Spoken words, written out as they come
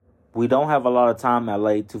We don't have a lot of time,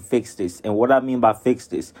 LA, to fix this. And what I mean by fix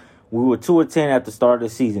this, we were 2-10 at the start of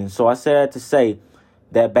the season. So I said that to say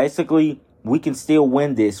that basically we can still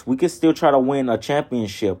win this. We can still try to win a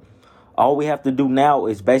championship. All we have to do now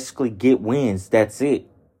is basically get wins. That's it.